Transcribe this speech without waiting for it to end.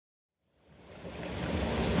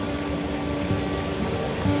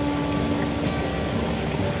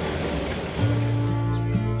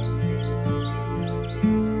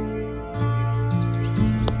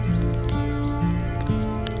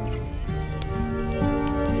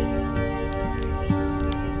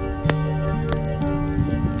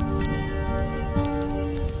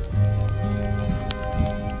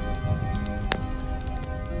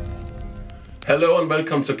Hello and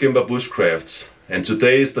welcome to Cimbrer Bushcraft, and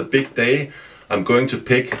today is the big day. I'm going to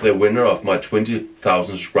pick the winner of my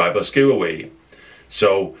 20,000 subscribers giveaway.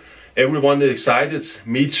 So everyone is excited,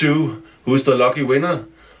 me too. Who's the lucky winner?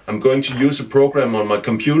 I'm going to use a program on my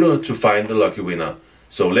computer to find the lucky winner.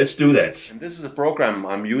 So let's do that. And this is a program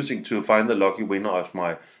I'm using to find the lucky winner of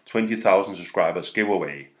my 20,000 subscribers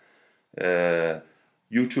giveaway.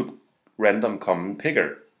 YouTube Random Comment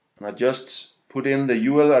Picker. And I just put in the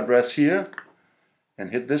URL address here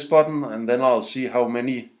and hit this button, and then I'll see how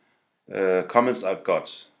many comments I've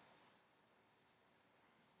got.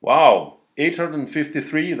 Wow,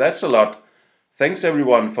 853, that's a lot. Thanks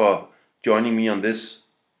everyone for joining me on this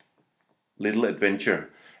little adventure.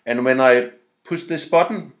 And when I push this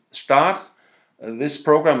button, start, this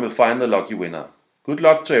program will find the lucky winner. Good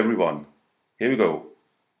luck to everyone. Here we go.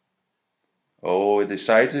 Oh, it's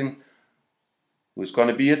exciting. Who's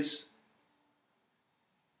gonna be it?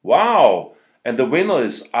 Wow! And the winner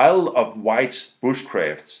is Isle of Wight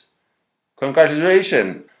Bushcraft.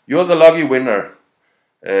 Congratulations! You're the lucky winner.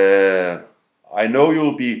 I know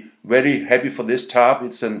you'll be very happy for this tarp.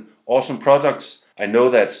 It's an awesome product. I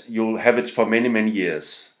know that you'll have it for many, many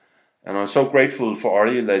years. And I'm so grateful for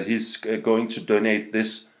Ari that he's going to donate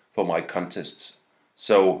this for my contests.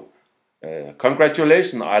 So,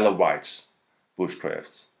 congratulations, Isle of Wight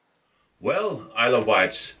Bushcraft. Well, Isle of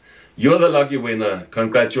Wight, you're the lucky winner.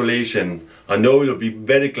 Congratulations. I know you'll be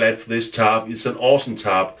very glad for this tarp. It's an awesome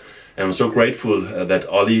tarp, and I'm so grateful that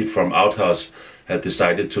Ollie from Outhaus had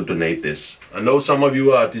decided to donate this. I know some of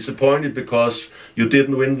you are disappointed because you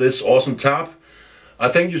didn't win this awesome tarp. I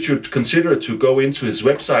think you should consider to go into his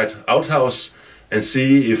website, Outhaus, and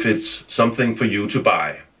see if it's something for you to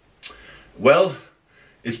buy. Well,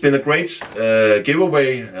 it's been a great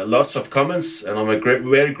giveaway, lots of comments, and I'm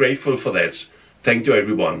very grateful for that. Thank you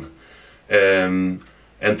everyone.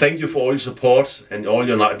 And thank you for all your support and all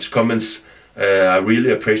your nice comments. I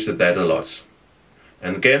really appreciate that a lot.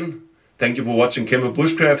 And again, thank you for watching Cimbrer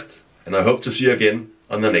Bushcraft, and I hope to see you again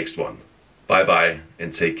on the next one. Bye bye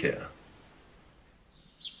and take care.